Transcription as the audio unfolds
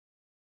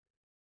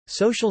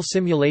Social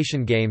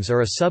simulation games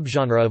are a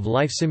subgenre of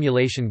life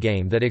simulation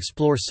game that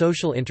explore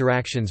social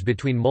interactions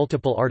between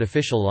multiple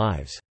artificial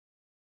lives.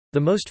 The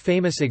most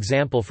famous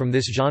example from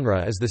this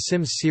genre is the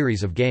Sims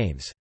series of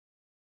games.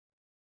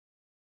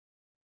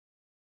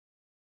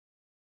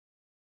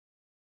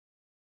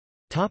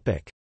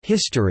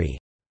 History.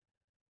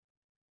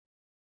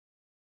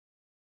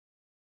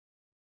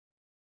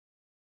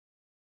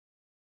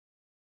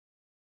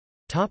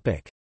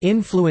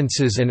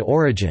 Influences and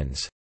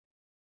origins.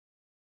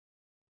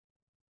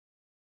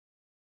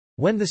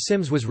 When The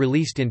Sims was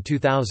released in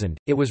 2000,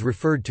 it was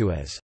referred to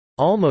as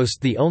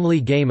almost the only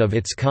game of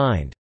its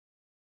kind.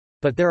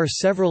 But there are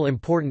several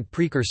important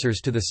precursors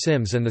to The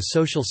Sims and the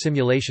social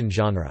simulation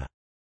genre.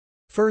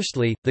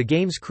 Firstly, the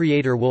game's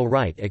creator Will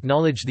Wright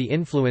acknowledged the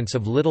influence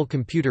of Little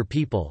Computer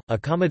People, a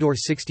Commodore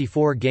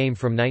 64 game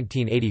from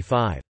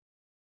 1985.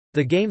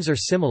 The games are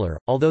similar,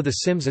 although The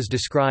Sims is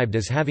described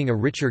as having a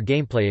richer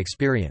gameplay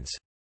experience.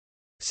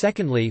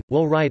 Secondly,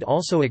 Will Wright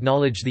also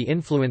acknowledged the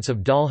influence of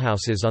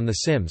dollhouses on The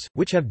Sims,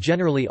 which have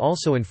generally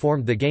also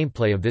informed the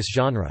gameplay of this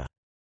genre.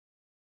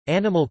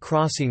 Animal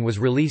Crossing was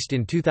released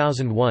in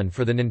 2001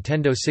 for the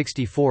Nintendo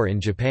 64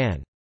 in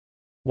Japan.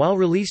 While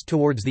released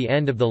towards the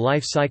end of the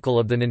life cycle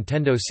of the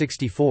Nintendo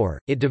 64,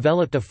 it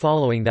developed a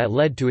following that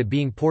led to it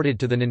being ported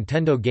to the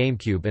Nintendo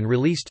GameCube and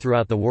released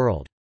throughout the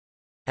world.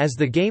 As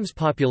the game's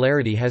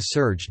popularity has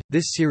surged,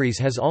 this series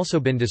has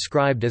also been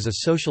described as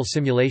a social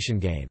simulation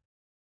game.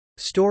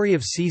 Story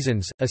of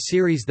Seasons, a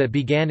series that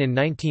began in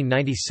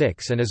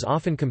 1996 and is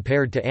often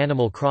compared to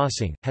Animal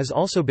Crossing, has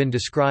also been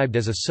described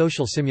as a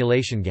social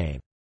simulation game.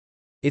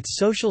 Its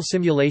social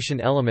simulation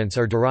elements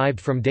are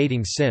derived from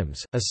dating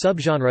sims, a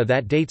subgenre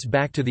that dates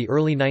back to the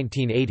early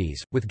 1980s,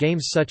 with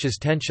games such as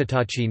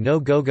Tenshitachi no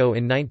Gogo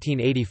in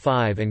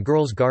 1985 and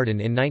Girls'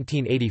 Garden in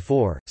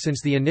 1984.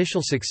 Since the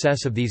initial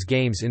success of these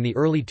games in the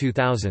early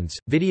 2000s,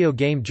 video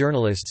game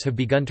journalists have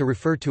begun to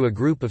refer to a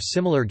group of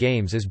similar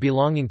games as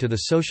belonging to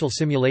the social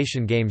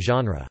simulation game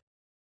genre.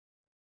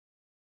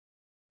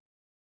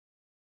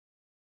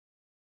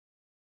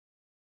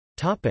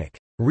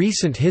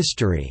 Recent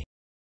history.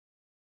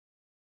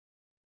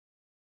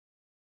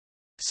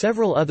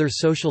 Several other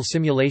social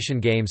simulation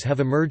games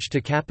have emerged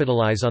to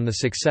capitalize on the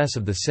success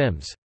of The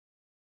Sims.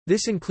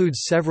 This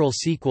includes several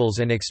sequels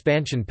and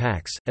expansion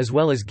packs, as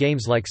well as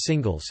games like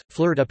Singles,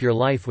 Flirt Up Your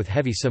Life with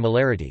heavy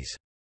similarities.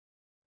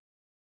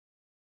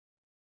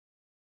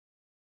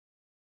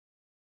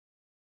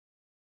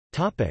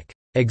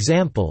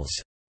 Examples.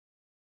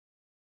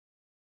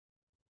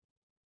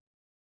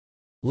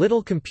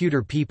 Little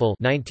Computer People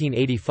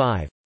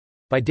 1985,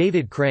 by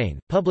David Crane,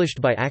 published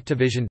by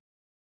Activision.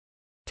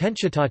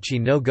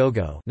 Tenshitachi no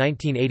Gogo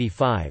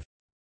 1985,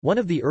 one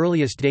of the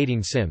earliest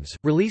dating sims,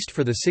 released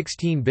for the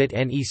 16-bit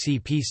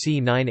NEC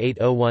PC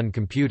 9801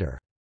 computer.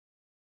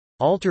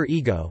 Alter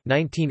Ego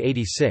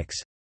 1986,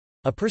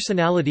 a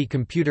personality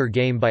computer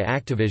game by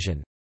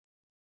Activision.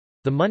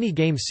 The Money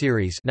Game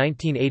series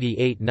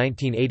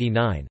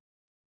 1988-1989.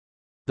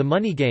 The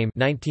Money Game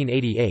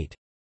 1988,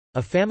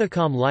 a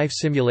Famicom life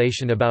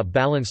simulation about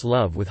balance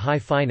love with high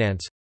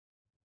finance.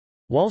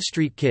 Wall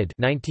Street Kid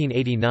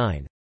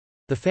 1989.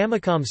 The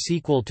Famicom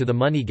sequel to The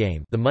Money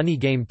Game, The Money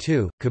Game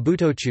 2,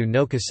 Kabutocho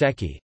no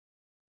Kaseki.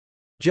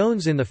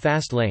 Jones in the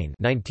Fast Lane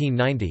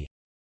 1990,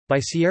 by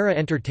Sierra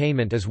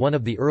Entertainment, is one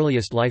of the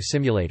earliest life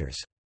simulators.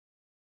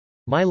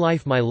 My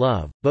Life My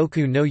Love,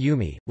 Boku no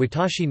Yumi,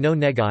 Watashi no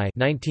Negai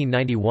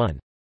 1991,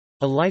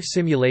 a life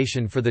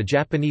simulation for the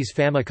Japanese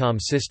Famicom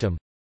system.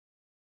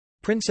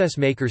 Princess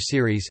Maker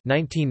series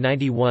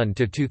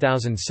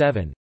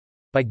 1991-2007,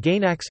 by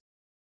Gainax.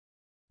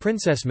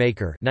 Princess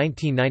Maker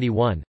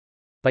 1991,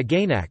 by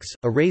Gainax,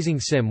 a raising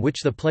sim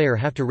which the player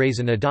have to raise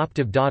an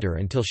adoptive daughter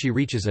until she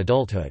reaches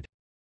adulthood.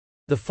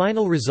 The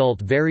final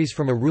result varies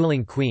from a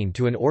ruling queen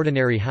to an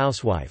ordinary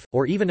housewife,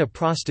 or even a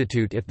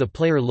prostitute if the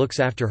player looks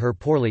after her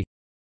poorly.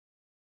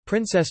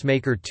 Princess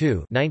Maker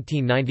 2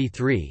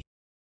 1993.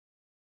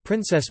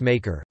 Princess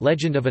Maker,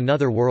 Legend of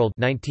Another World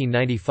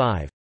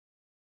 1995.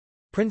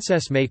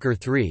 Princess Maker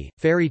 3,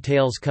 Fairy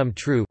Tales Come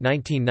True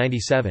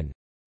 1997.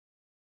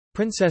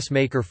 Princess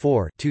Maker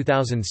 4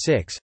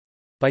 2006,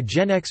 by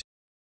Gen X.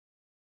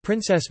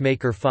 Princess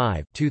Maker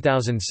 5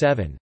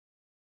 2007.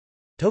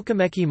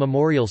 Tokimeki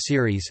Memorial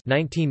Series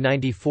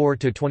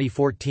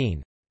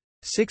 1994-2014.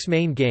 6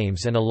 main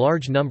games and a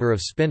large number of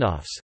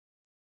spin-offs.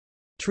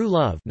 True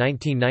Love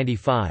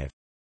 1995.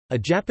 A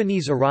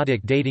Japanese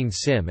erotic dating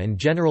sim and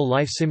general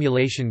life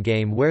simulation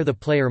game where the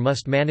player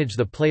must manage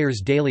the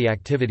player's daily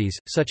activities,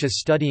 such as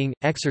studying,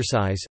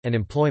 exercise, and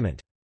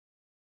employment.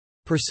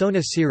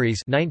 Persona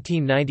Series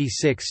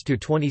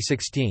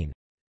 1996-2016.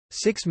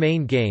 6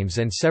 main games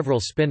and several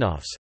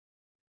spin-offs.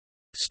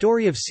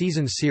 Story of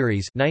Seasons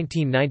series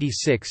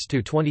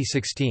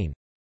 1996-2016,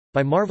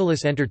 by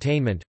Marvelous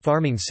Entertainment,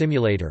 farming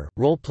simulator,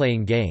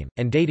 role-playing game,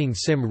 and dating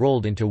sim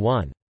rolled into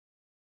one.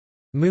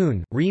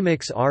 Moon,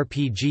 Remix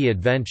RPG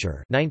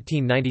Adventure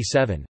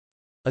 1997,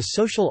 a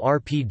social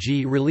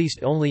RPG released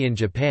only in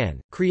Japan,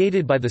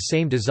 created by the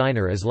same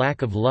designer as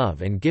Lack of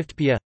Love and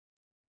Giftpia.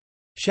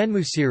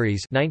 Shenmue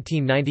series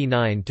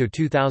 1999 to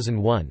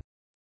 2001.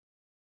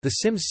 The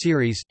Sims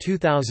series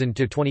 2000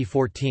 to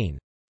 2014.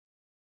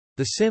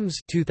 The Sims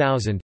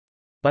 2000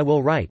 by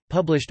Will Wright,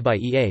 published by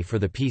EA for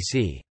the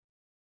PC.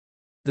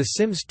 The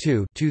Sims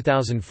 2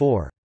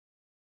 2004.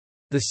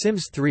 The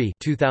Sims 3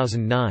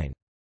 2009.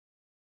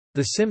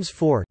 The Sims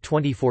 4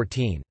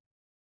 2014.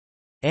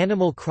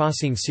 Animal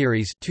Crossing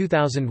series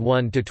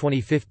 2001 to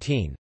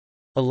 2015,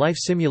 a life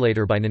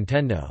simulator by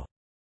Nintendo.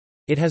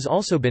 It has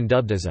also been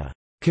dubbed as a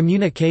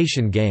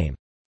communication game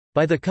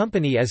by the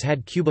company, as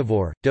had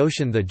Cubivore,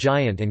 Doshin the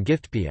Giant and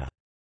Giftpia.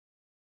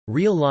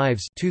 Real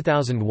Lives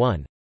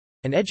 2001,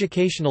 an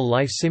educational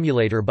life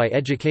simulator by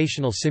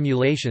Educational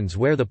Simulations,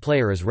 where the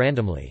player is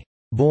randomly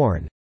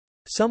born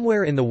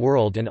somewhere in the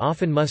world and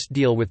often must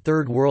deal with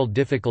third world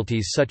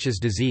difficulties such as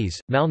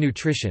disease,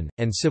 malnutrition,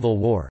 and civil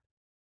war.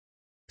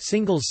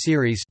 Singles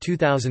series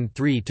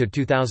 2003 to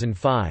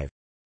 2005.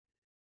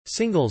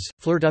 Singles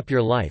Flirt Up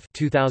Your Life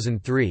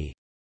 2003.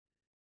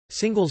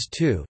 Singles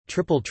 2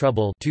 Triple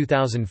Trouble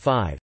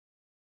 2005.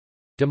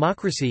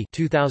 Democracy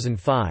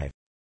 2005,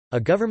 a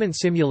government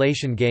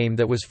simulation game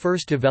that was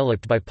first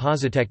developed by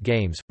Positech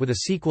Games, with a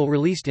sequel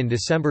released in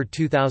December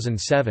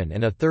 2007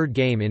 and a third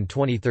game in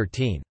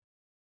 2013.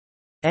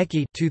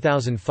 Eki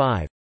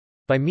 2005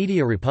 by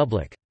Media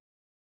Republic.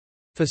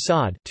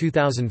 Facade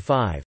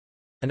 2005,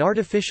 an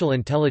artificial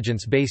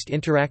intelligence-based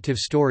interactive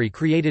story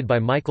created by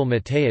Michael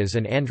Mateas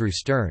and Andrew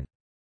Stern.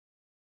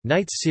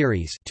 Nights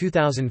series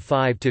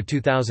 2005 to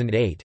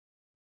 2008.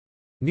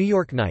 New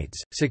York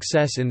Nights: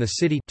 Success in the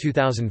City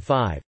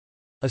 2005,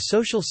 a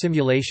social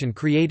simulation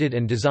created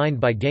and designed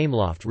by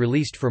Gameloft,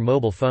 released for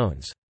mobile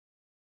phones.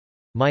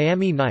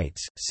 Miami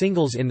Nights: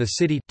 Singles in the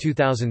City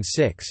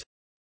 2006.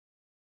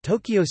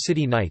 Tokyo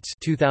City Nights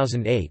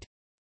 2008.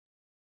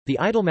 The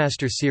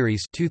Idolmaster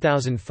series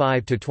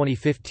 2005 to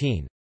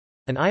 2015,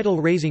 an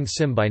idol-raising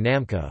sim by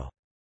Namco.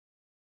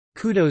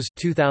 Kudos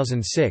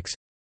 2006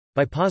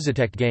 by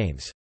Positech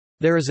Games.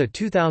 There is a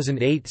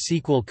 2008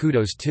 sequel,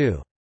 Kudos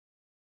 2.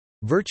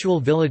 Virtual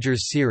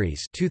Villagers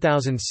series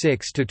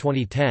 2006 to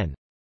 2010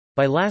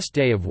 by Last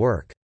Day of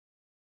Work.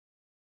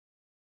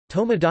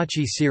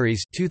 Tomodachi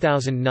series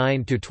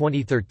 2009 to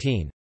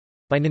 2013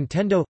 by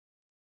Nintendo.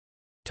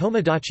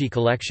 Tomodachi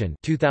Collection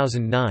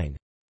 2009.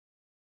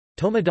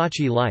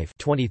 Tomodachi Life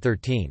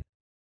 2013.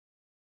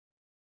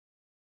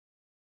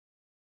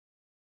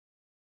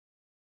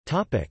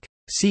 Topic: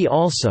 See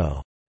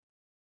also: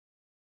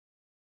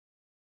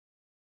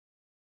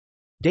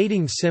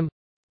 Dating sim,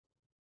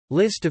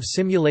 List of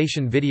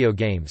simulation video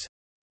games,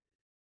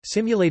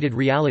 Simulated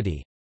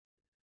reality,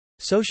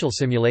 Social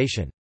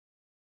simulation.